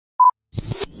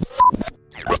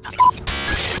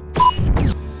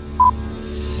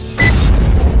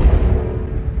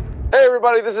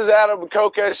everybody. This is Adam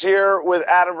Kokesh here with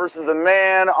Adam versus the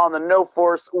Man on the No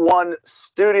Force One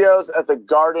Studios at the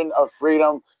Garden of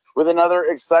Freedom with another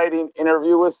exciting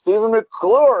interview with Stephen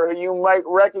McClure, who you might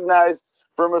recognize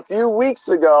from a few weeks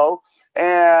ago.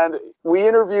 And we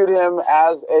interviewed him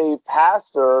as a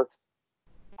pastor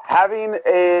having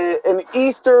an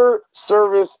Easter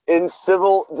service in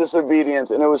civil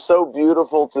disobedience. And it was so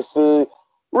beautiful to see,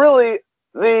 really,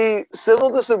 the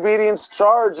civil disobedience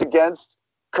charge against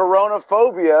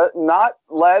coronaphobia, not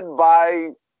led by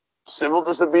civil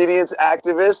disobedience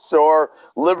activists or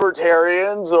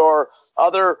libertarians or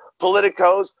other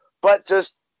politicos, but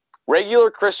just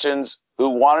regular Christians who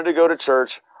wanted to go to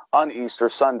church on Easter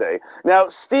Sunday. Now,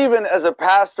 Stephen, as a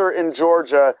pastor in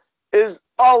Georgia, is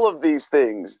all of these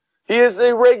things. He is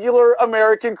a regular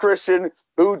American Christian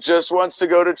who just wants to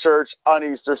go to church on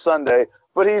Easter Sunday,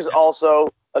 but he's also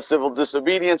a civil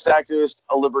disobedience activist,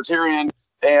 a libertarian,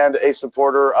 and a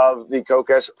supporter of the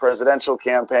Kokesh presidential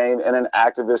campaign and an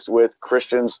activist with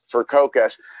Christians for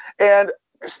Kokesh. And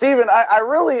Stephen, I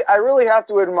really have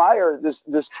to admire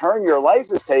this turn your life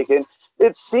has taken.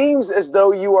 It seems as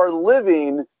though you are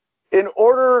living in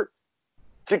order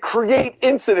to create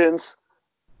incidents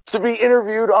to be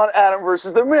interviewed on Adam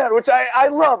versus the Man, which I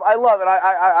love. And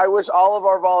I wish all of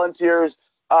our volunteers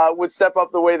would step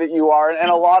up the way that you are.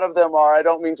 And a lot of them are. I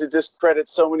don't mean to discredit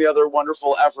so many other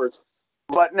wonderful efforts.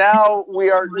 But now we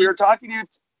are talking to you.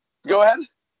 Go ahead.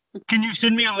 Can you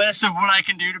send me a list of what I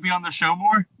can do to be on the show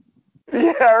more?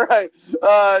 Yeah, right.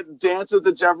 Dance at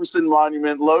the Jefferson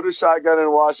Monument, load a shotgun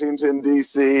in Washington,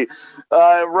 D.C.,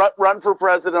 run for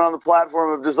president on the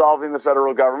platform of dissolving the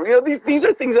federal government. You know, these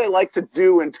are things I like to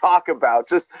do and talk about.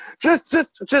 Just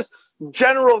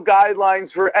general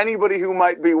guidelines for anybody who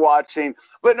might be watching.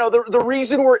 But no, the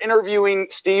reason we're interviewing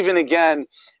Stephen again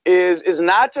is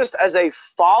not just as a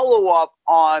follow-up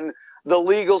on the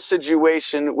legal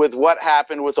situation with what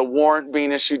happened with a warrant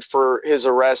being issued for his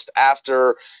arrest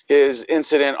after his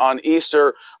incident on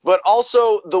Easter, but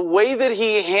also the way that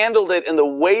he handled it and the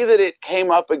way that it came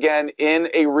up again in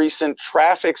a recent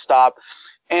traffic stop.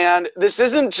 And this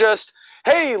isn't just,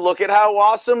 hey, look at how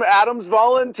awesome Adam's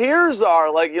volunteers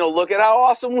are. Like, you know, look at how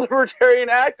awesome libertarian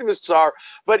activists are.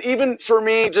 But even for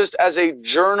me, just as a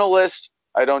journalist,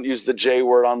 I don't use the J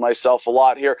word on myself a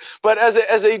lot here, but as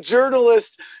a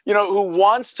journalist, you know, who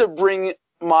wants to bring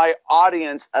my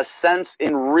audience a sense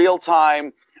in real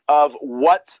time of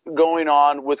what's going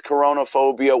on with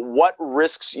coronaphobia, what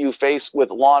risks you face with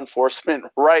law enforcement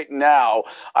right now,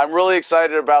 I'm really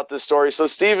excited about this story. So,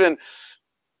 Stephen,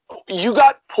 you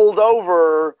got pulled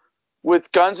over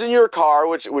with guns in your car,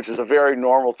 which is a very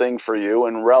normal thing for you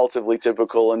and relatively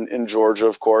typical in Georgia,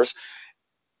 of course.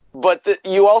 But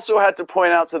you also had to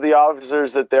point out to the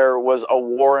officers that there was a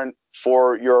warrant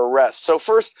for your arrest. So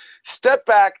first, step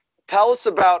back. Tell us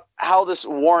about how this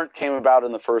warrant came about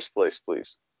in the first place,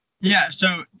 please. Yeah,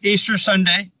 so Easter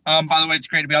Sunday. By the way, it's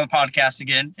great to be on the podcast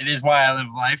again. It is why I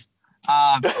live life.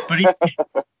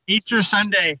 But Easter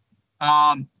Sunday,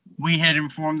 we had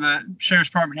informed the sheriff's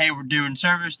department, hey, we're doing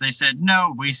service. They said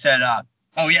no. We said,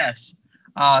 oh, yes.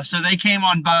 So they came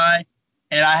on by.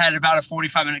 And I had about a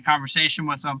 45-minute conversation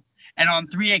with them. And on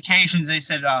 3 occasions, they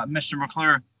said, Mr.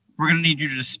 McClure, we're going to need you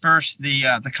to disperse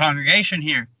the congregation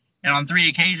here. And on 3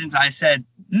 occasions, I said,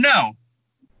 no.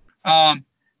 And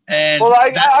well,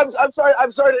 I'm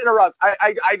sorry to interrupt.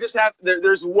 I just have,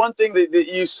 there's one thing that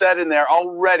you said in there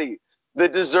already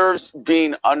that deserves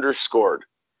being underscored.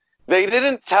 They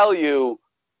didn't tell you,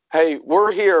 hey,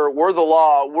 we're here, we're the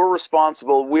law, we're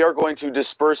responsible, we are going to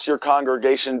disperse your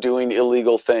congregation doing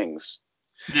illegal things.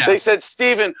 Yeah. They said,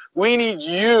 Stephen, we need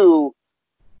you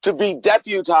to be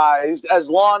deputized as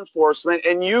law enforcement,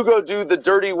 and you go do the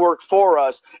dirty work for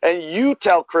us, and you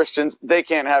tell Christians they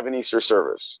can't have an Easter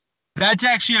service. That's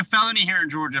actually a felony here in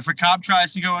Georgia. If a cop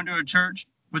tries to go into a church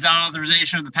without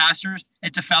authorization of the pastors,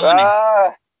 it's a felony.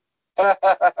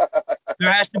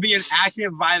 There has to be an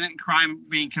active violent crime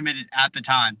being committed at the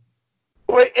time.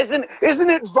 Wait, isn't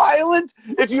it violent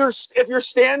if you're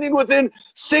standing within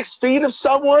 6 feet of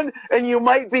someone and you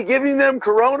might be giving them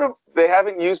corona? They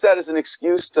haven't used that as an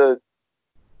excuse to.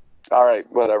 All right,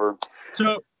 whatever.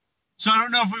 So I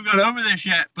don't know if we've gone over this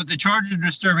yet, but the charge of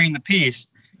disturbing the peace.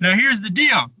 Now here's the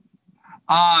deal.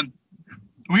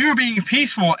 We were being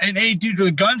peaceful, and dude,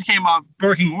 the guns came up,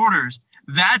 barking orders.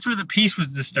 That's where the peace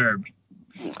was disturbed.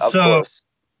 Of course.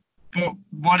 But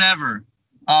whatever.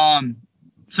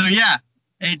 So yeah.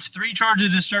 It's 3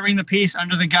 charges disturbing the peace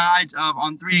under the guise of,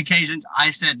 on 3 occasions,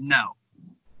 I said no.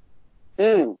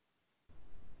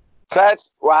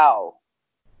 That's, wow.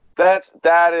 That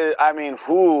is, I mean,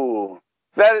 whoo.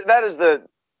 That is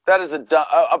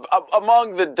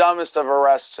among the dumbest of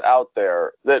arrests out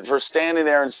there. That for standing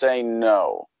there and saying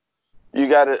no, you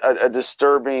got a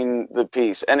disturbing the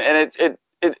peace. And it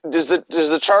does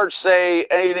the charge say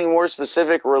anything more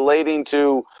specific relating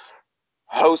to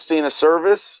hosting a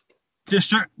service?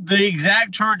 The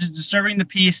exact charge is disturbing the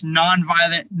peace,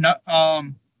 non-violent,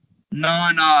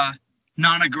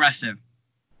 non-aggressive.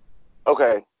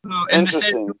 Okay. So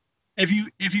interesting. If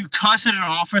you cuss at an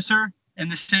officer in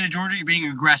the state of Georgia, you're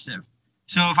being aggressive.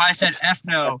 So if I said F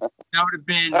no, that would have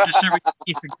been disturbing the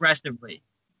peace aggressively.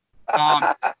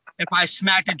 If I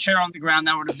smacked a chair on the ground,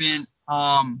 that would have been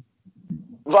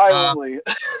violently.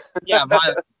 Yeah,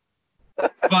 violent.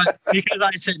 But because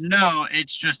I said no,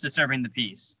 it's just disturbing the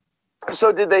peace.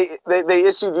 So did they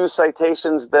issued you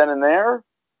citations then and there?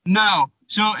 No.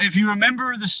 So if you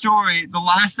remember the story, the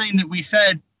last thing that we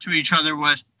said to each other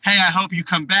was, "Hey, I hope you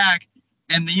come back."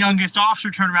 And the youngest officer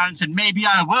turned around and said, "Maybe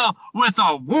I will, with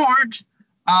a warrant."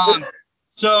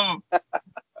 So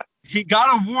he got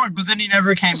a warrant, but then he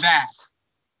never came back.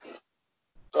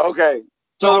 Okay.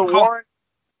 So the warrant,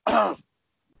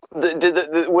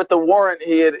 with the warrant,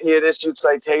 he had issued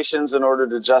citations in order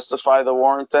to justify the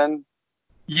warrant then?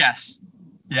 Yes.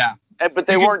 Yeah. But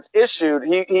they weren't issued.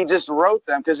 He just wrote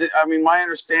them because, my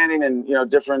understanding in,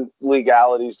 different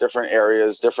legalities, different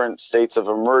areas, different states of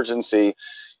emergency,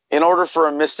 in order for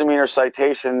a misdemeanor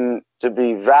citation to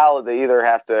be valid, they either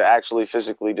have to actually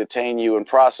physically detain you and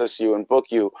process you and book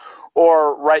you,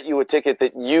 or write you a ticket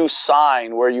that you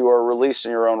sign where you are released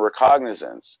in your own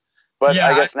recognizance. But yeah,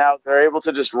 I guess now they're able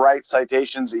to just write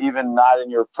citations even not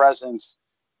in your presence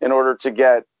in order to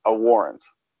get a warrant.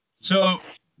 So,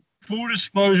 full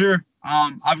disclosure,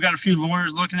 I've got a few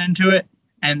lawyers looking into it,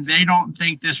 and they don't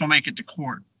think this will make it to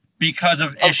court because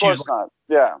of issues. Of course not.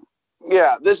 Yeah.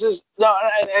 Yeah, this is no,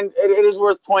 and it is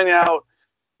worth pointing out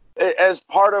as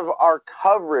part of our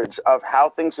coverage of how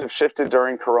things have shifted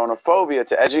during coronaphobia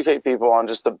to educate people on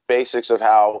just the basics of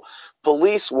how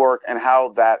police work and how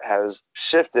that has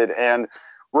shifted. And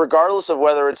regardless of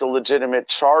whether it's a legitimate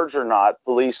charge or not,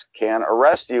 police can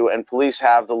arrest you, and police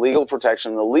have the legal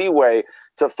protection, the leeway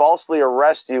to falsely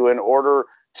arrest you in order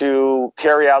to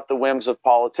carry out the whims of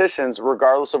politicians,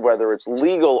 regardless of whether it's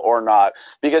legal or not,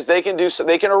 because they can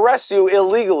arrest you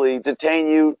illegally, detain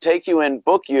you, take you in,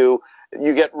 book you.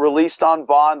 You get released on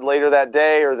bond later that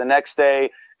day or the next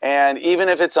day. And even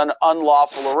if it's an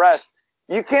unlawful arrest,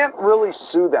 you can't really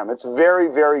sue them. It's very,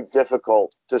 very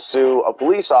difficult to sue a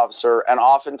police officer. And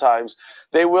oftentimes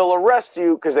they will arrest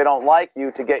you because they don't like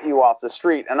you to get you off the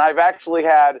street. And I've actually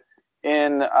had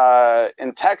in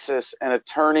Texas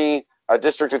a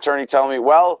district attorney tell me,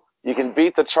 well, you can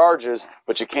beat the charges,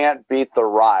 but you can't beat the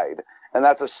ride. And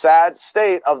that's a sad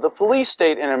state of the police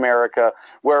state in America,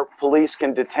 where police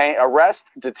can arrest,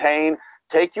 detain,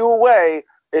 take you away,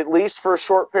 at least for a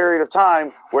short period of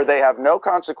time, where they have no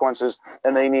consequences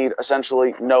and they need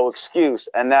essentially no excuse.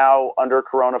 And now under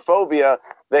coronaphobia,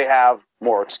 they have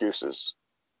more excuses.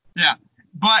 Yeah,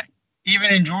 but even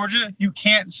in Georgia, you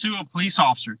can't sue a police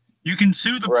officer. You can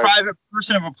sue the private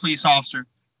person of a police officer,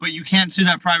 but you can't sue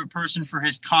that private person for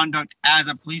his conduct as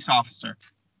a police officer.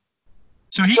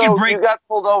 So he can break. You got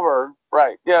pulled over,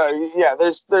 right? Yeah.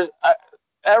 There's the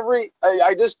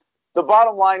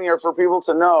bottom line here for people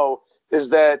to know is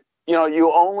that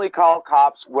you only call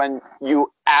cops when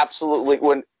you absolutely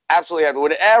have,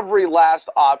 when every last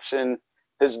option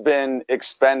has been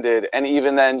expended, and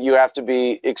even then you have to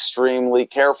be extremely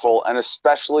careful, and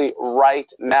especially right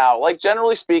now. Like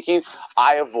generally speaking,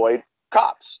 I avoid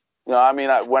cops.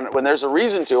 When there's a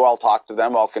reason to, I'll talk to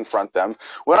them, I'll confront them.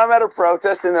 When I'm at a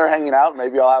protest and they're hanging out,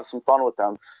 maybe I'll have some fun with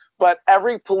them. But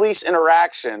every police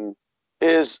interaction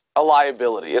is a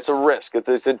liability. It's a risk.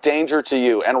 It's a danger to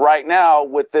you. And right now,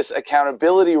 with this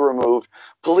accountability removed,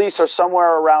 police are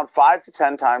somewhere around 5 to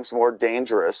 10 times more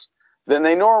dangerous than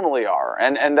they normally are.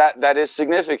 And that is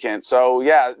significant. So,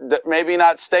 yeah, maybe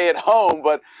not stay at home,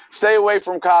 but stay away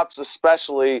from cops,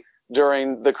 especially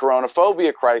during the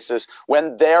coronaphobia crisis,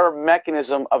 when their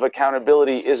mechanism of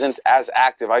accountability isn't as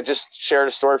active. I just shared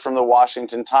a story from the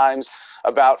Washington Times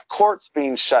about courts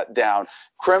being shut down.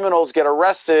 Criminals get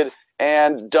arrested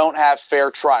and don't have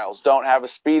fair trials, don't have a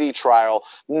speedy trial.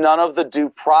 None of the due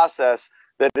process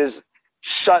that is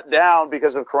shut down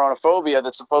because of coronaphobia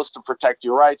that's supposed to protect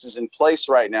your rights is in place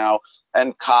right now,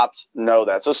 and cops know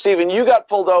that. So, Stephen, you got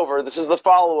pulled over. This is the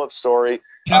follow-up story.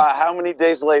 Yep. How many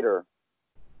days later?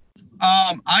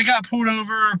 I got pulled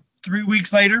over 3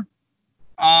 weeks later,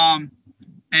 and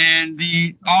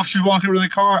the officer's walking over the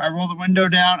car. I roll the window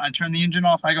down. I turn the engine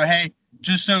off. I go, "Hey,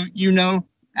 just so you know,"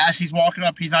 as he's walking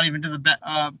up, he's not even to the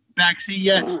back seat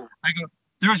yet. I go,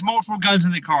 "There's multiple guns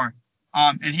in the car.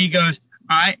 And he goes,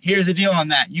 all right, here's the deal on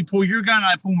that. You pull your gun,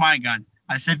 I pull my gun.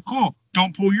 I said, cool.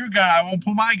 Don't pull your gun, I won't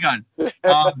pull my gun.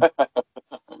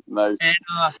 Nice. And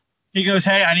he goes,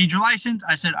 hey, I need your license.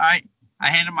 I said, all right. I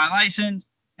hand him my license,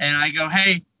 and I go,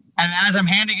 hey. And as I'm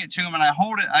handing it to him and I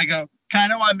hold it, I go, can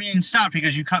I know I'm being stopped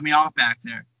because you cut me off back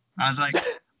there? I was like,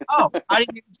 oh, I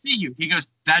didn't even see you. He goes,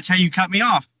 that's how you cut me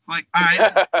off. I'm like, all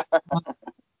right.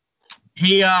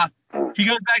 He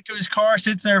goes back to his car,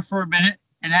 sits there for a minute,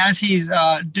 and as he's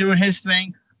doing his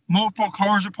thing, multiple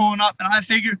cars are pulling up, and I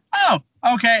figured, oh,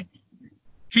 okay.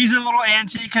 He's a little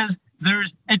antsy because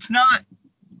it's not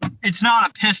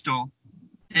a pistol.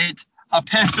 It's a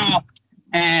pistol,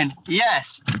 and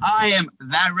yes, I am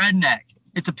that redneck.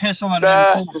 It's a pistol and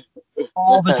I'm cool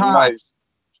all the time. Nice.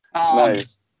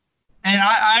 Nice. And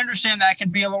I understand that can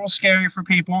be a little scary for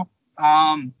people.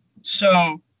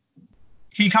 So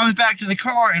he comes back to the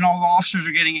car, and all the officers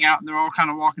are getting out, and they're all kind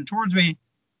of walking towards me.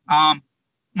 And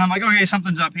I'm like, okay,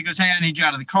 something's up. He goes, hey, I need you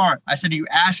out of the car. I said, are you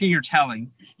asking or telling?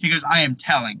 He goes, I am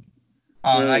telling.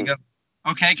 And I go,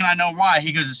 okay, can I know why?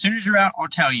 He goes, as soon as you're out, I'll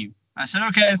tell you. I said,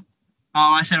 okay.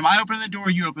 I said, am I opening the door?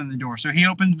 You open the door. So he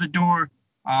opens the door,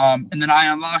 and then I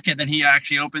unlock it. Then he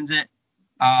actually opens it.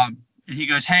 And he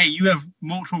goes, hey, you have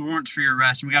multiple warrants for your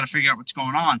arrest, and we got to figure out what's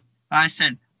going on. And I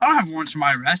said, I don't have warrants for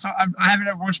my arrest. I haven't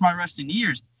had warrants for my arrest in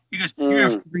years. He goes, you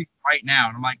have 3 right now.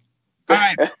 And I'm like, all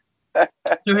right.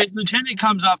 So his lieutenant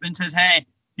comes up and says, hey,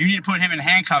 you need to put him in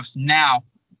handcuffs now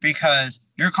because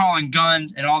you're calling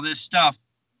guns and all this stuff.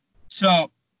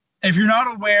 So if you're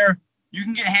not aware, you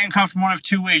can get handcuffed one of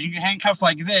 2 ways. You can handcuff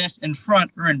like this in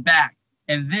front or in back.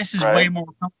 And this is way more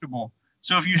comfortable.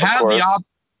 So if you have the option,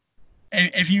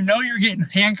 if you know you're getting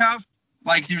handcuffed,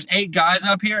 like there's 8 guys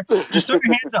up here, just throw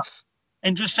your hands up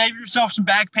and just save yourself some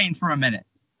back pain for a minute.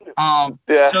 So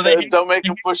don't make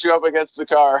them push you up against the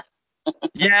car.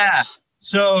 Yeah.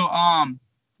 So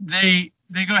they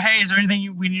go, hey, is there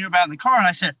anything we need about in the car? And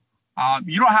I said,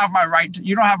 you don't have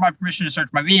my permission to search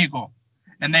my vehicle.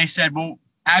 And they said, well,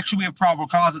 actually, we have probable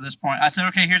cause at this point. I said,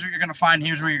 okay, here's what you're going to find.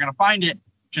 Here's where you're going to find it.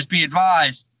 Just be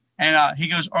advised. And he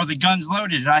goes, are the guns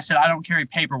loaded? And I said, I don't carry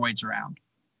paperweights around.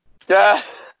 Yeah.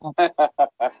 Nice.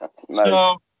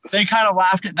 So they kind of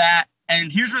laughed at that.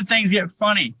 And here's where things get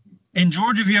funny. In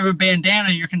Georgia, if you have a bandana,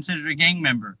 you're considered a gang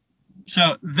member.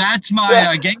 So that's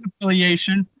my gang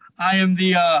affiliation. I am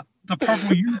the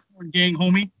purple unicorn gang,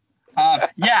 homie.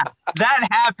 Yeah, that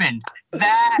happened.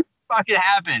 That fucking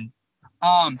happened.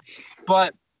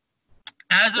 But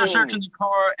as they're searching the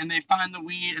car and they find the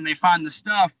weed and they find the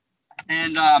stuff,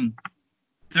 and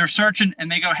they're searching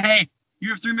and they go, hey, you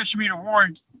have 3 misdemeanor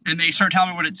warrants, and they start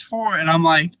telling me what it's for, and I'm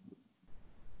like,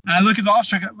 and I look at the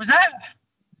officer, I go, was that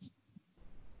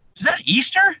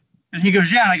Easter? And he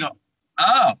goes, yeah, and I go,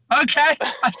 oh, okay,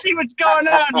 I see what's going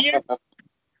on here.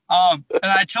 And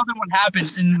I tell them what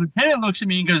happened, and the lieutenant looks at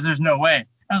me and goes, there's no way.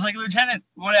 I was like, Lieutenant,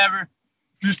 whatever,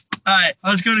 just, all right,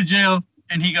 let's go to jail.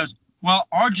 And he goes, well,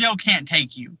 our jail can't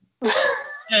take you. I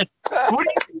said,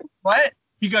 what?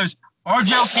 He goes, our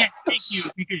jail can't take you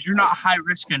because you're not high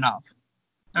risk enough.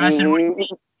 And I said, what do you mean?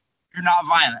 You're not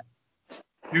violent.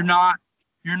 You're not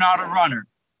a runner.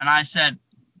 And I said,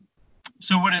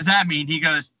 so what does that mean? He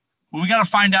goes, well, we got to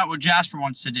find out what Jasper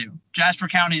wants to do. Jasper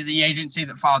County is the agency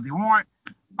that filed the warrant.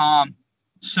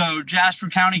 So Jasper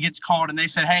County gets called and they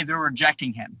said, hey, they're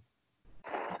rejecting him.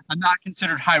 I'm not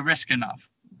considered high risk enough.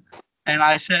 And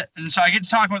I said, and so I get to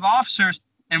talking with officers,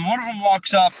 and one of them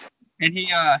walks up and he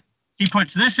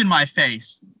puts this in my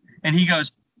face and he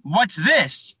goes, what's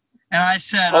this? And I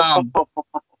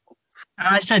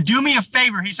said, do me a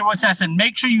favor. He said, what's that? I said,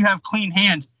 make sure you have clean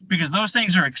hands because those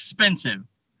things are expensive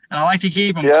and I like to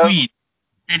keep them clean.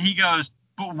 And he goes,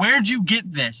 but where'd you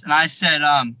get this? And I said,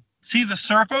 see the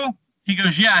circle? He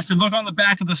goes, yeah. I said, look on the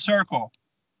back of the circle.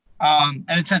 And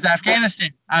it says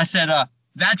Afghanistan. I said,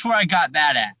 that's where I got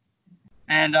that at.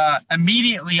 And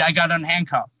immediately I got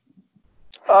unhandcuffed.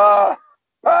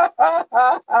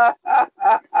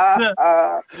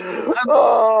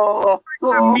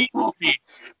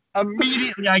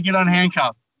 Immediately I get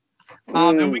unhandcuffed.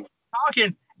 And we keep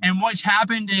talking, and what's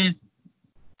happened is,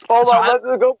 hold on,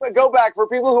 let's go back. For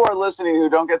people who are listening who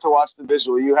don't get to watch the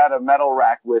visual, you had a medal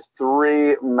rack with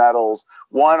 3 medals.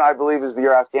 One, I believe, is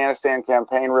your Afghanistan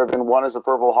campaign ribbon. One is a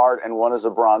Purple Heart, and one is a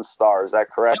Bronze Star. Is that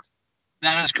correct?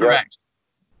 Yep. That is correct.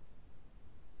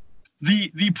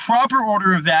 Yep. The proper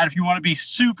order of that, if you want to be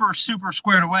super, super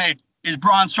squared away, is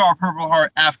Bronze Star, Purple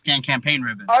Heart, Afghan campaign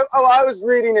ribbon. I was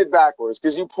reading it backwards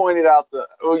because you pointed out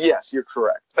oh, yes, you're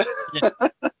correct. Yeah.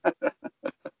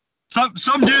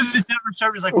 Some dude that's never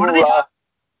served is like, what are they doing?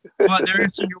 But they're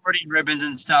in seniority ribbons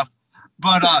and stuff.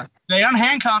 But they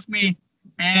unhandcuffed me,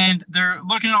 and they're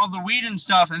looking at all the weed and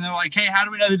stuff, and they're like, hey, how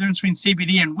do we know the difference between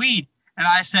CBD and weed? And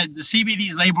I said, the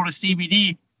CBD is labeled as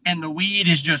CBD, and the weed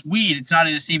is just weed. It's not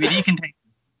in a CBD container.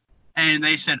 And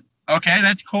they said, okay,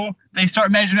 that's cool. They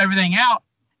start measuring everything out,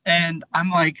 and I'm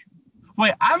like,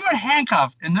 wait, I'm in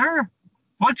handcuffed, and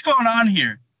what's going on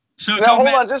here? So now, hold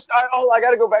on, I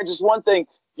got to go back. Just one thing.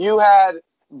 You had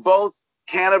both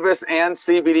cannabis and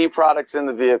CBD products in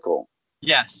the vehicle.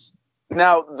 Yes.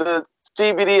 Now, the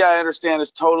CBD, I understand,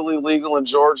 is totally legal in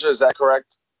Georgia. Is that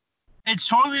correct? It's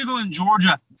totally legal in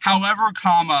Georgia. However,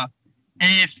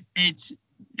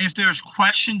 if there's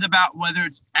questions about whether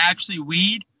it's actually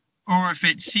weed or if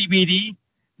it's CBD,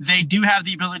 they do have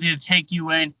the ability to take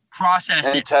you in, process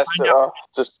and it, test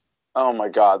it. Oh my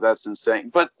God, that's insane.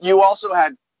 But you also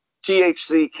had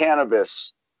THC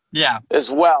cannabis. Yeah. As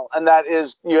well. And that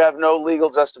is, you have no legal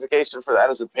justification for that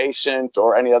as a patient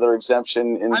or any other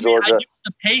exemption in Georgia. I do as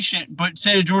a patient, but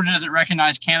state of Georgia doesn't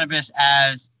recognize cannabis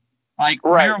as like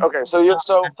right. Okay. So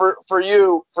for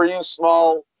you,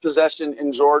 small possession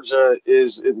in Georgia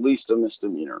is at least a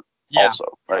misdemeanor. Yeah.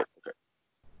 Also, right? Okay.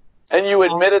 And you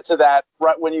admitted to that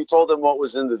right when you told them what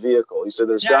was in the vehicle. You said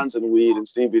there's guns and weed and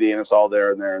CBD and it's all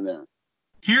there and there and there.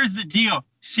 Here's the deal.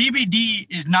 CBD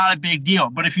is not a big deal,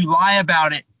 but if you lie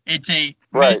about it, it's a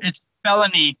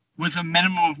felony with a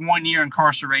minimum of 1 year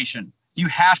incarceration. You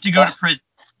have to go to prison.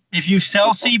 If you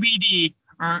sell CBD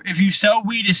or if you sell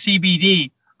weed as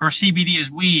CBD or CBD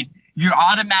as weed, you're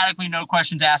automatically, no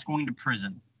questions asked, going to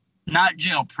prison. Not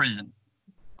jail, prison.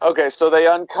 Okay, so they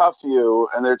uncuff you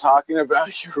and they're talking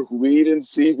about your weed and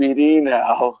CBD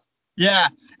now. Yeah,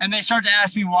 and they start to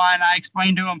ask me why, and I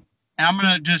explain to them, and I'm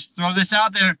going to just throw this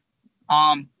out there.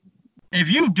 If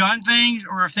you've done things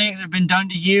or if things have been done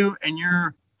to you and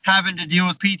you're having to deal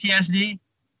with PTSD,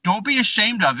 don't be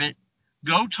ashamed of it.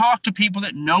 Go talk to people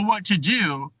that know what to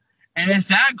do. And if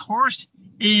that course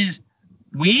is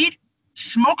weed,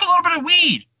 smoke a little bit of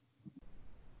weed.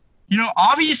 You know,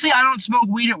 obviously I don't smoke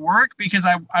weed at work because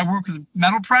I work with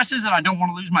metal presses and I don't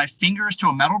want to lose my fingers to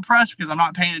a metal press because I'm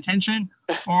not paying attention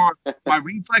or my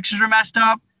reflexes are messed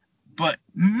up. But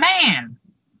man,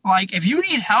 like if you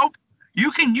need help, you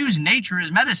can use nature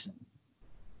as medicine.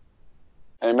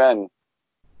 Amen.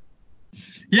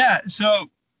 Yeah, so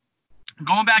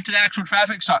going back to the actual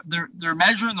traffic stop, they're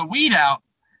measuring the weed out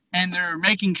and they're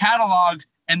making catalogs,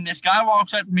 and this guy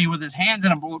walks up to me with his hands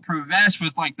in a bulletproof vest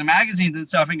with like the magazines and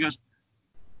stuff and goes,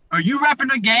 "Are you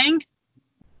repping a gang?"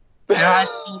 And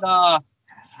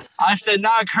I said,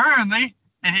 "Not currently."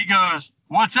 And he goes,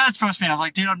 "What's that supposed to mean?" I was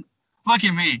like, "Dude, look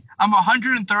at me. I'm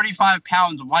 135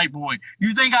 pounds white boy.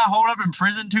 You think I hold up in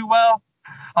prison too well?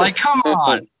 Like, come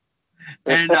on."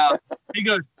 And he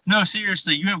goes, "No,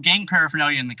 seriously, you have gang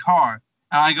paraphernalia in the car."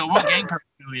 And I go, "What gang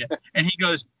paraphernalia?" And he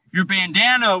goes, "Your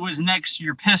bandana was next to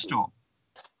your pistol."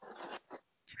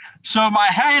 So my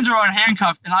hands are on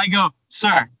handcuffed, and I go,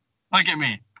 "Sir, look at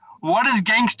me. What is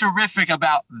gangsterific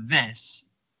about this?"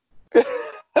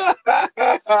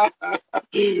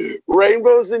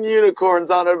 Rainbows and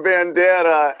unicorns on a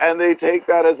bandana, and they take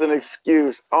that as an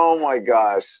excuse. Oh my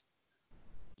gosh.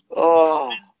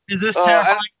 Oh, is this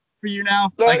terrifying for you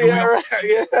now? Oh, like, yeah, right.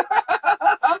 Yeah.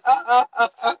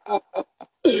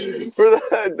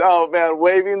 Oh man,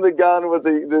 waving the gun with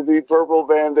the purple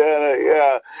bandana.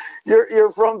 Yeah,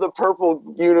 you're from the purple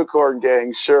unicorn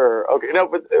gang, sure. Okay, no,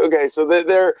 but okay, so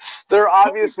they're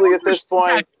obviously at this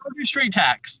point. No street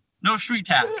tax. No street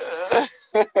tax.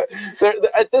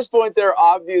 At this point, they're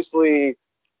obviously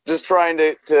just trying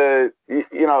to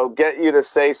get you to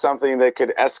say something that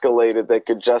could escalate it, that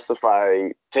could justify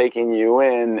taking you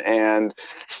in, and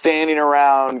standing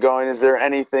around going, "Is there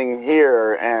anything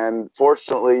here?" And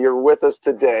fortunately, you're with us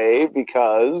today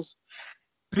because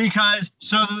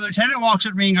so the lieutenant walks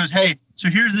up to me and goes, "Hey, so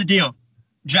here's the deal.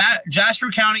 Jasper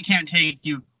County can't take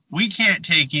you. We can't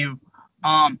take you.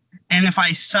 And if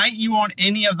I cite you on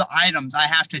any of the items, I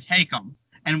have to take them.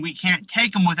 And we can't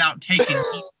take them without taking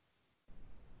you."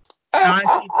 And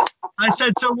I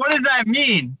said, "So what does that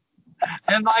mean?"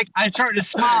 And like I started to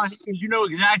smile because you know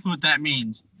exactly what that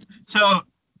means. So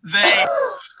they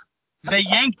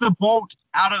yanked the bolt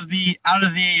out of the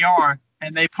AR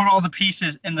and they put all the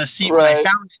pieces in the seat where they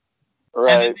found it.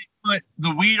 Right. And then they put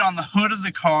the weed on the hood of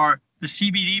the car, the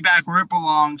CBD back where it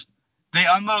belongs. They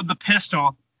unload the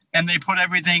pistol and they put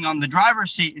everything on the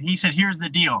driver's seat. And he said, "Here's the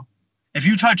deal. If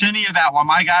you touch any of that while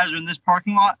my guys are in this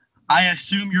parking lot, I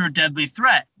assume you're a deadly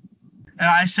threat." And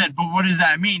I said, "But what does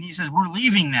that mean?" He says, "We're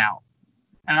leaving now."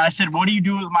 And I said, "What do you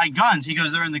do with my guns?" He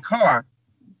goes, "They're in the car."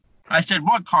 I said,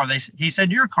 "What car?" He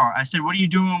said, "Your car." I said, "What are you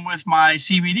doing with my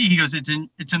CBD?" He goes, It's in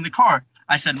the car."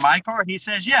 I said, "My car?" He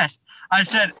says, "Yes." I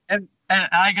said, and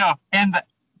I go, and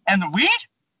And the weed?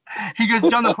 He goes,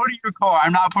 it's on the hood of your car.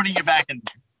 I'm not putting it back in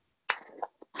there.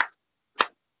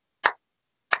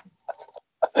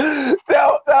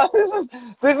 Now this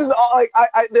is all like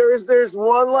there's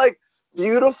one like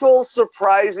beautiful,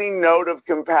 surprising note of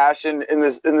compassion in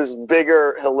this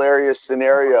bigger, hilarious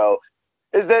scenario,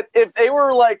 is that if they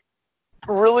were like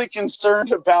really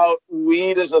concerned about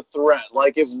weed as a threat,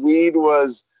 like if weed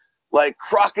was like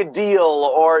crocodile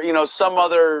or some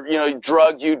other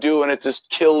drug you do and it just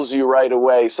kills you right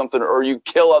away, something, or you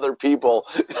kill other people,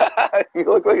 you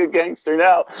look like a gangster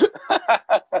now.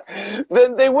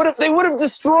 Then they would have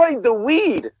destroyed the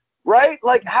weed, right?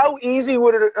 Like how easy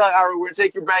would it? All right, we're gonna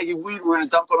take your bag of weed, we're gonna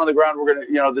dump it on the ground, we're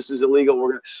gonna this is illegal,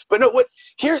 we're gonna. But no,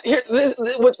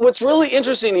 what's really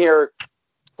interesting here,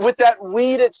 with that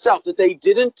weed itself, that they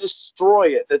didn't destroy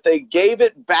it, that they gave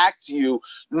it back to you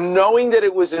knowing that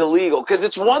it was illegal. Because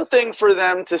it's one thing for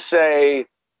them to say,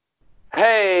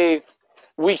 hey,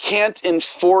 we can't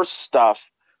enforce stuff,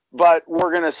 but we're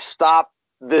going to stop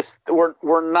this.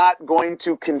 We're not going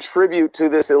to contribute to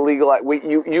this illegal.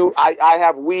 I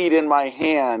have weed in my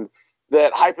hand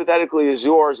that hypothetically is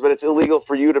yours, but it's illegal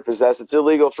for you to possess. It's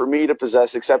illegal for me to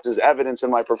possess, except as evidence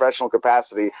in my professional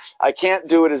capacity. I can't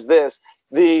do it as this.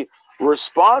 The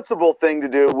responsible thing to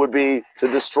do would be to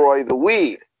destroy the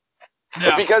weed. Yeah.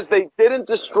 But because they didn't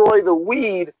destroy the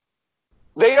weed,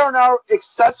 they are now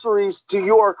accessories to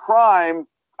your crime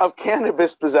of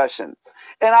cannabis possession.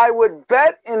 And I would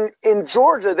bet in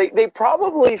Georgia, they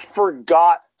probably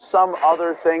forgot some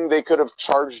other thing they could have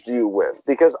charged you with,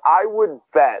 because I would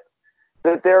bet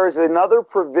that there is another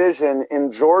provision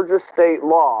in Georgia state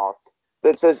law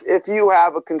that says if you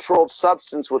have a controlled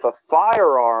substance with a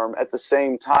firearm at the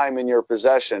same time in your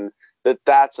possession,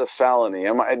 that's a felony.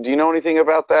 Do you know anything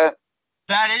about that?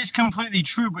 That is completely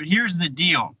true, but here's the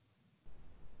deal.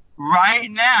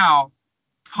 Right now,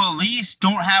 police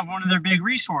don't have one of their big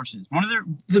resources.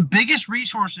 The biggest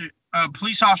resource a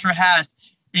police officer has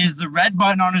is the red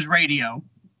button on his radio.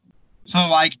 So,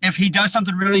 like, if he does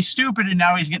something really stupid and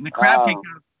now he's getting the crap kicked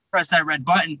out of him, press that red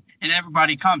button and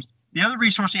everybody comes. The other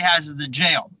resource he has is the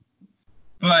jail.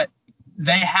 But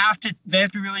they have to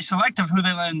be really selective who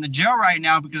they let in the jail right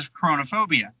now because of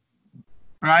coronaphobia.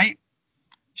 Right?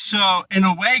 So, in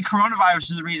a way, coronavirus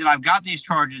is the reason I've got these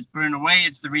charges, but in a way,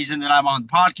 it's the reason that I'm on the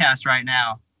podcast right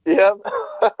now. Yep.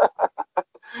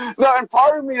 No, and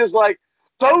part of me is like,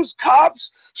 those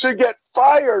cops should get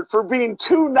fired for being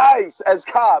too nice as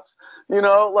cops,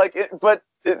 but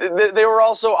they were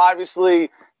also obviously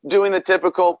doing the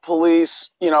typical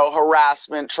police,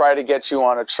 harassment, try to get you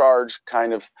on a charge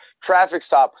kind of traffic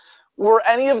stop. Were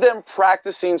any of them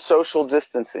practicing social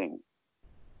distancing?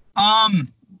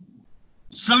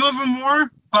 Some of them were,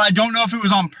 but I don't know if it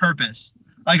was on purpose.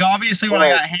 Like, obviously, when I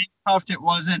got handcuffed, it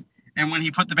wasn't. And when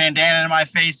he put the bandana in my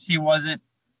face, he wasn't.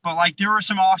 But, like, there were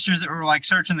some officers that were, like,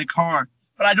 searching the car.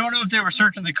 But I don't know if they were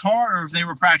searching the car or if they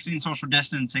were practicing social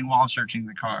distancing while searching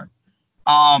the car.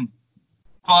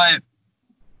 But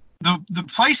the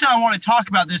place that I want to talk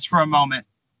about this for a moment.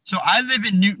 So I live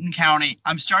in Newton County.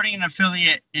 I'm starting an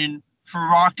affiliate for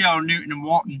Rockdale, Newton, and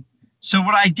Walton. So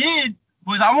what I did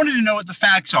was I wanted to know what the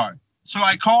facts are. So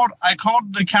I called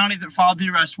the county that filed the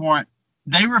arrest warrant.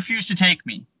 They refused to take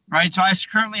me, right? So I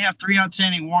currently have 3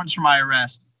 outstanding warrants for my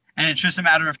arrest. And it's just a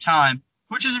matter of time,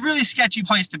 which is a really sketchy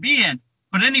place to be in.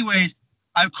 But anyways,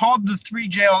 I called the 3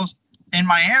 jails in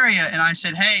my area and I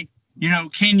said, hey,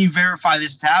 can you verify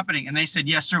this is happening? And they said,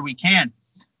 yes, sir, we can.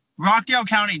 Rockdale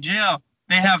County Jail,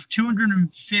 they have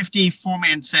 250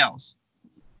 4-man cells.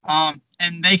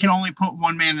 And they can only put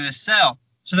 1 man in a cell.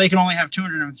 So they can only have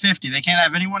 250. They can't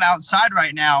have anyone outside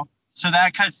right now. So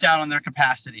that cuts down on their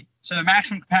capacity. So the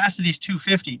maximum capacity is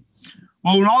 250.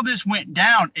 Well, when all this went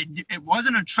down, it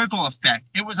wasn't a trickle effect.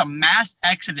 It was a mass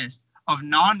exodus of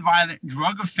nonviolent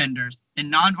drug offenders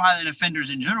and nonviolent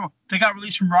offenders in general. They got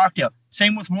released from Rockdale.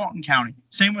 Same with Walton County.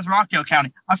 Same with Rockdale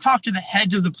County. I've talked to the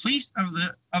heads of the police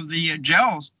of the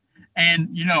jails, and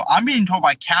I'm being told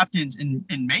by captains and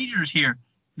majors here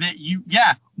that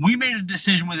we made a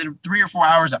decision within 3 or 4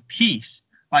 hours apiece.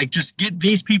 Like, just get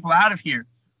these people out of here.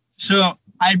 So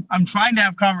I'm trying to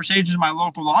have conversations with my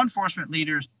local law enforcement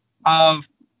leaders of,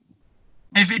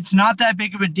 if it's not that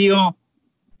big of a deal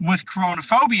with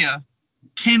coronaphobia,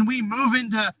 can we move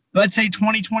into, let's say,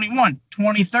 2021,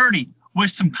 2030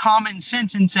 with some common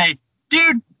sense and say,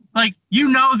 dude, like,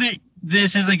 that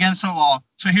this is against the law.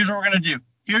 So here's what we're going to do.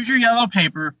 Here's your yellow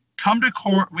paper. Come to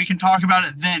court. We can talk about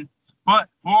it then. But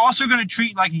we're also going to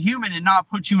treat you like a human and not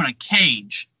put you in a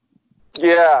cage.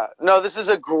 Yeah. No, this is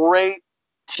a great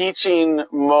teaching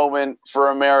moment for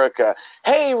America.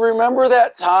 Hey, remember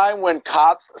that time when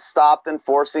cops stopped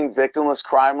enforcing victimless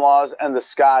crime laws and the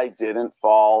sky didn't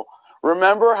fall?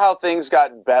 Remember how things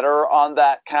got better on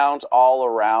that count all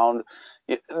around?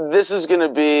 This is going to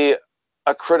be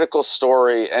a critical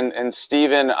story. And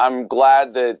Stephen, I'm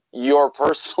glad that your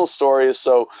personal story is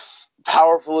so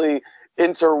powerfully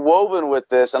interwoven with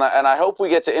this. And I hope we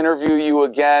get to interview you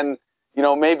again, you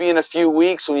know, maybe in a few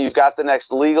weeks when you've got the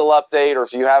next legal update, or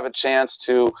if you have a chance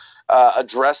to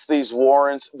address these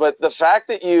warrants. But the fact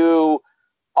that you,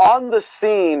 on the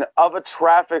scene of a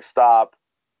traffic stop,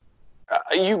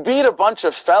 you beat a bunch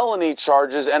of felony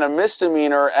charges and a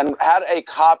misdemeanor and had a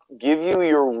cop give you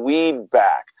your weed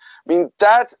back. I mean,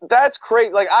 that's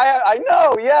crazy. Like, I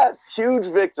know, yes, huge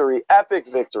victory, epic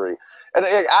victory. And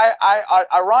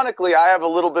ironically, I have a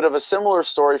little bit of a similar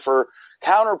story for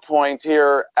counterpoint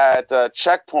here at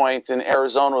Checkpoint in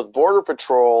Arizona with Border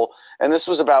Patrol. And this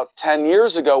was about 10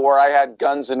 years ago, where I had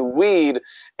guns and weed.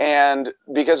 And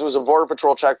because it was a Border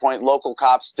Patrol checkpoint, local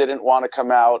cops didn't want to come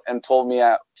out and pull me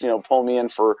out, pull me in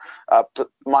for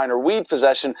minor weed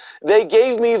possession. They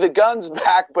gave me the guns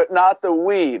back, but not the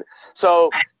weed. So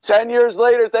 10 years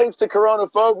later, thanks to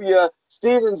coronaphobia,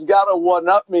 Steven's got to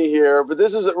one-up me here. But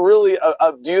this is really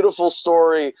a beautiful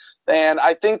story. And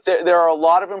I think that there are a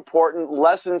lot of important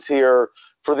lessons here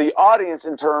for the audience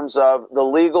in terms of the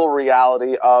legal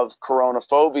reality of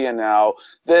coronaphobia now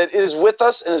that is with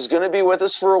us and is going to be with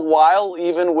us for a while,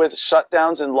 even with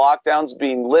shutdowns and lockdowns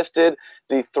being lifted.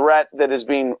 The threat that is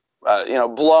being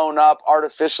blown up,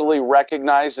 artificially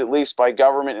recognized, at least by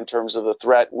government, in terms of the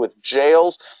threat with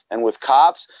jails and with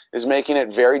cops, is making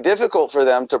it very difficult for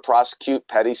them to prosecute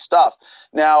petty stuff.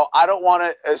 Now, I don't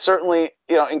want to certainly,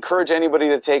 encourage anybody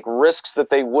to take risks that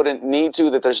they wouldn't need to,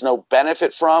 that there's no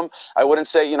benefit from. I wouldn't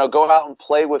say, go out and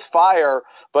play with fire,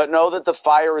 but know that the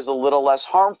fire is a little less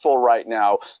harmful right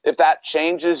now. If that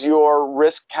changes your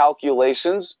risk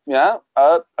calculations,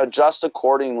 adjust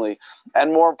accordingly.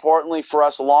 And more importantly, for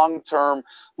us long-term,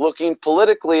 looking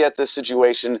politically at this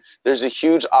situation, there's a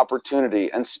huge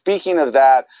opportunity. And speaking of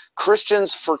that,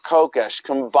 Christians for Kokesh,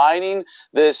 combining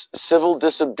this civil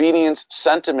disobedience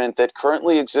sentiment that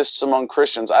currently exists among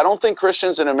Christians. I don't think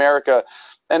Christians in America,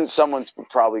 and someone's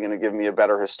probably going to give me a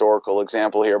better historical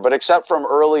example here, but except from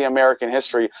early American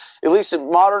history, at least in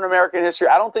modern American history,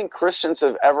 I don't think Christians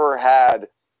have ever had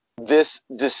this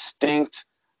distinct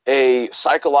a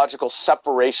psychological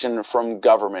separation from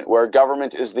government, where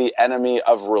government is the enemy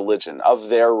of religion, of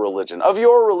their religion, of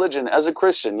your religion as a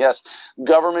Christian. Yes,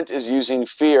 government is using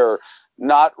fear,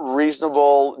 not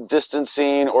reasonable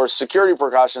distancing or security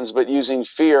precautions, but using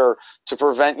fear to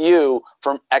prevent you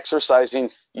from exercising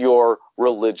your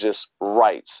religious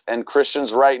rights. And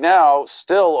Christians right now,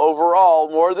 still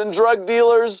overall, more than drug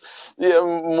dealers,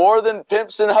 more than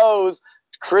pimps and hoes,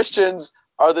 Christians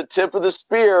are the tip of the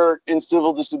spear in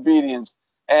civil disobedience.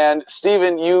 And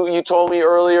Stephen, you told me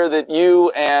earlier that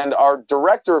you and our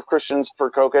director of Christians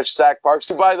for Kokesh, Zach Parks,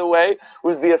 who, by the way,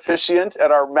 was the officiant at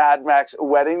our Mad Max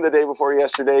wedding the day before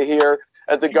yesterday here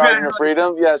at the Garden of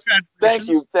Freedom. Yes, thank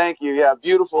you. Yeah,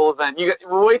 beautiful event.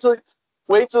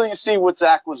 Wait till you see what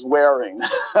Zach was wearing.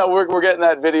 We're getting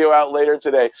that video out later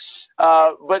today.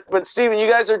 But Stephen, you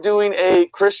guys are doing a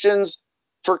Christians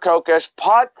for Kokesh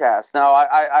podcast. Now,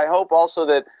 I hope also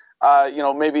that,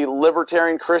 maybe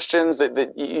libertarian Christians,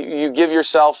 that you give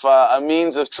yourself a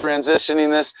means of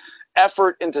transitioning this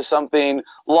effort into something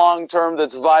long-term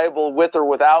that's viable with or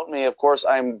without me. Of course,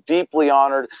 I'm deeply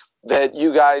honored that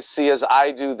you guys see, as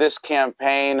I do, this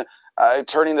campaign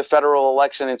turning the federal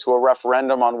election into a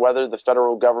referendum on whether the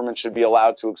federal government should be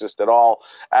allowed to exist at all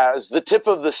as the tip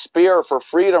of the spear for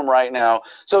freedom right now.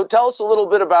 So tell us a little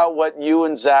bit about what you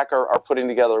and Zach are putting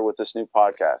together with this new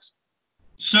podcast.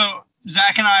 So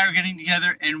Zach and I are getting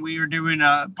together and we are doing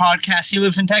a podcast. He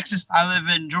lives in Texas. I live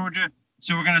in Georgia.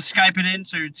 So we're going to Skype it in.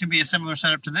 So it's going to be a similar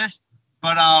setup to this.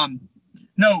 But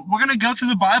no, we're going to go through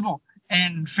the Bible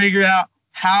and figure out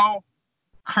how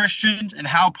Christians and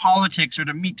how politics are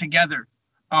to meet together,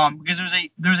 because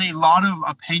there's a lot of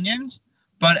opinions,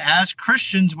 but as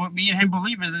Christians, what me and him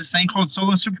believe is this thing called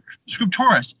sola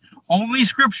scripturis, only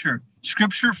scripture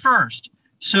first.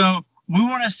 So we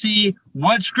want to see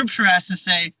what scripture has to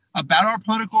say about our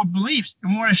political beliefs,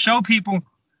 and we want to show people,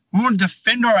 we want to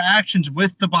defend our actions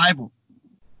with the Bible.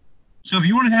 So if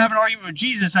you want to have an argument with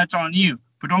Jesus, that's on you,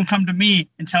 but don't come to me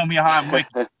and tell me how I'm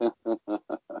wicked.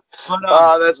 But,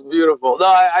 that's beautiful. No,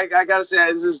 I gotta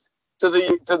say, this is to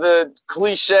the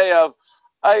cliche of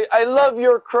I love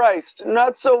your Christ,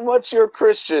 not so much your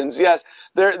Christians. Yes,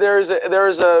 there is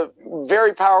a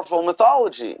very powerful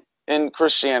mythology in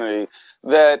Christianity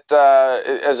that,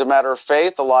 as a matter of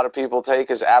faith, a lot of people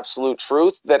take as absolute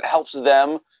truth that helps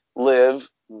them live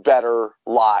better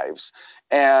lives.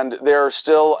 And there are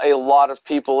still a lot of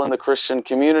people in the Christian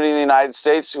community in the United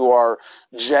States who are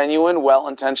genuine,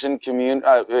 well-intentioned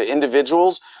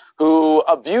individuals who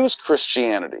abuse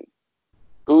Christianity,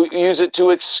 who use it to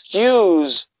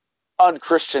excuse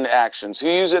unchristian actions, who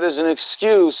use it as an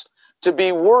excuse to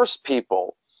be worse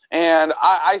people. And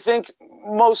I think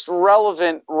most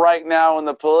relevant right now in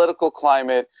the political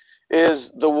climate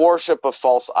is the worship of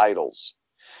false idols.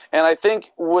 And I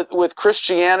think with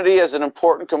Christianity as an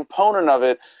important component of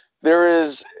it, there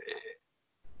is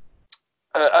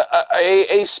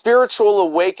a spiritual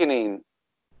awakening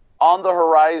on the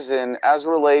horizon as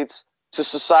relates to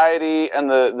society and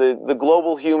the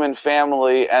global human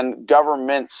family and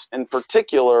governments in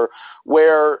particular,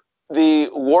 where the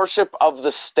worship of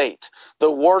the state,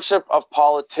 the worship of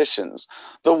politicians,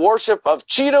 the worship of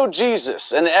Cheeto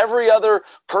Jesus and every other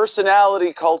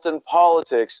personality cult in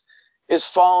politics is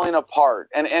falling apart.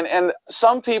 And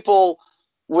some people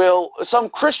some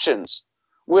Christians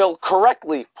will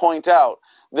correctly point out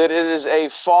that it is a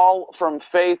fall from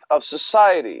faith of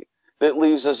society that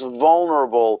leaves us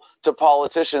vulnerable to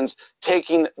politicians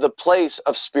taking the place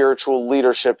of spiritual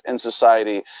leadership in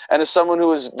society. And as someone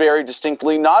who is very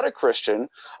distinctly not a Christian,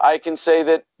 I can say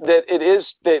that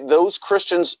those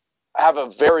Christians have a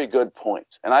very good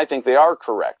point, and I think they are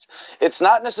correct. It's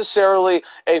not necessarily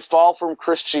a fall from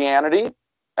Christianity.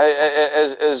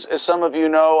 As some of you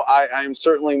know, I'm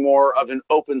certainly more of an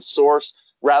open source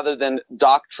rather than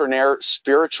doctrinaire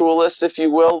spiritualist, if you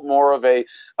will, more of a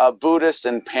Buddhist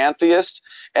and pantheist.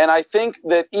 And I think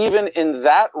that even in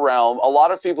that realm, a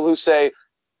lot of people who say,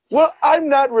 well, I'm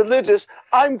not religious,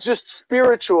 I'm just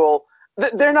spiritual,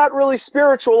 they're not really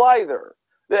spiritual either.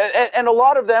 And a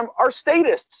lot of them are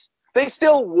statists. They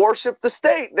still worship the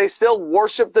state. They still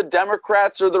worship the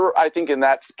Democrats, or I think in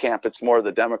that camp it's more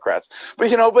the Democrats.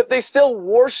 But they still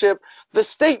worship the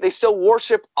state. They still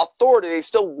worship authority. They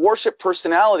still worship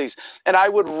personalities. And I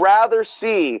would rather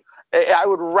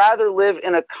live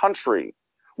in a country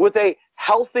with a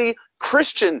healthy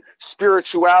Christian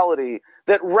spirituality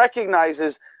that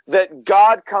recognizes that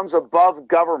God comes above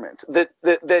government,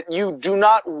 that you do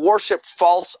not worship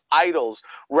false idols,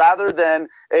 rather than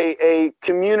a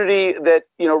community that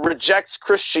rejects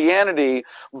Christianity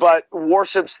but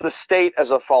worships the state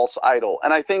as a false idol.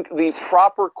 And I think the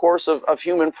proper course of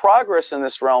human progress in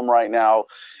this realm right now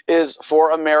is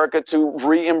for America to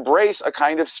re-embrace a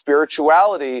kind of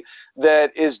spirituality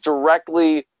that is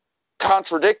directly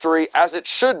contradictory, as it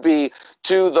should be,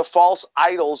 to the false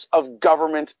idols of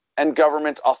government and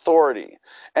government authority.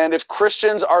 And if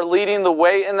Christians are leading the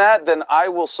way in that, then I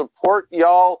will support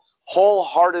y'all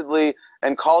wholeheartedly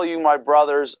and call you my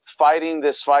brothers fighting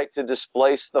this fight to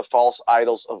displace the false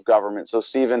idols of government. So,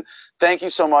 Stephen, thank you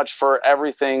so much for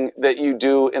everything that you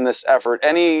do in this effort.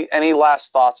 Any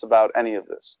last thoughts about any of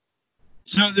this?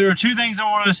 So there are two things I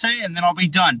want to say, and then I'll be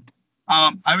done.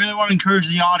 I really want to encourage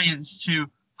the audience to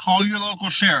call your local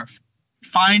sheriff,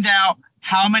 find out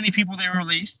how many people they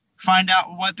released, find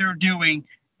out what they're doing,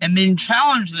 and then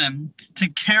challenge them to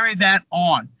carry that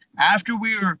on. After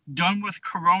we are done with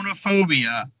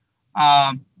coronaphobia,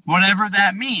 whatever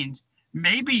that means,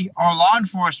 maybe our law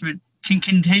enforcement can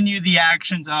continue the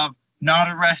actions of not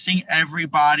arresting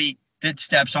everybody that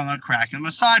steps on a crack in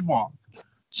the sidewalk.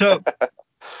 So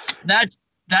that's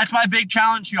my big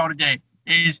challenge to y'all today,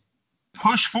 is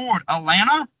push forward.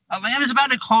 Atlanta's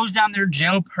about to close down their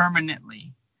jail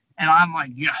permanently. And I'm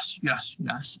like, yes, yes,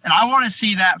 yes. And I want to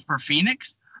see that for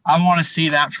Phoenix. I want to see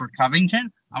that for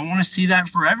Covington. I want to see that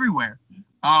for everywhere.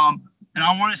 And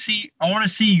I want to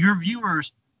see your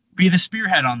viewers be the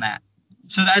spearhead on that.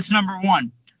 So that's number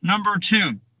one. Number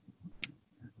two,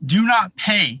 do not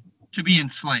pay to be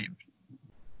enslaved.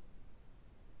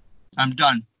 I'm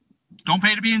done. Don't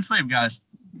pay to be enslaved, guys.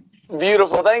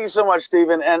 Beautiful. Thank you so much,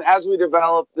 Stephen. And as we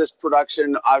develop this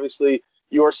production, obviously,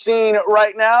 you're seeing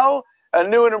right now a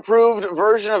new and improved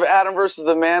version of Adam versus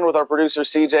the Man with our producer,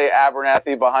 CJ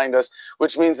Abernathy, behind us,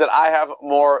 which means that I have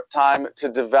more time to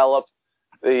develop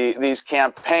these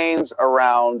campaigns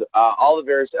around all the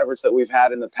various efforts that we've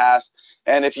had in the past.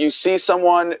 And if you see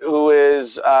someone who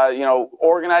is,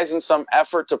 organizing some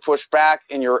effort to push back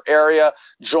in your area,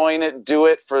 join it, do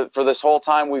it. For this whole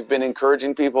time, we've been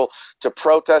encouraging people to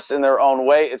protest in their own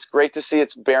way. It's great to see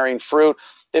it's bearing fruit.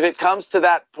 If it comes to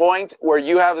that point where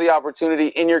you have the opportunity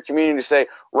in your community to say,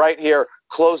 right here,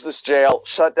 close this jail,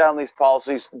 shut down these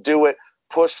policies, do it,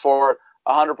 push forward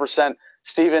 100%.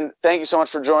 Stephen, thank you so much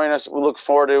for joining us. We look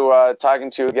forward to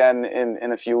talking to you again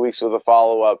in a few weeks with a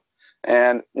follow-up.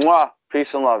 And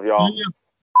peace and love, y'all.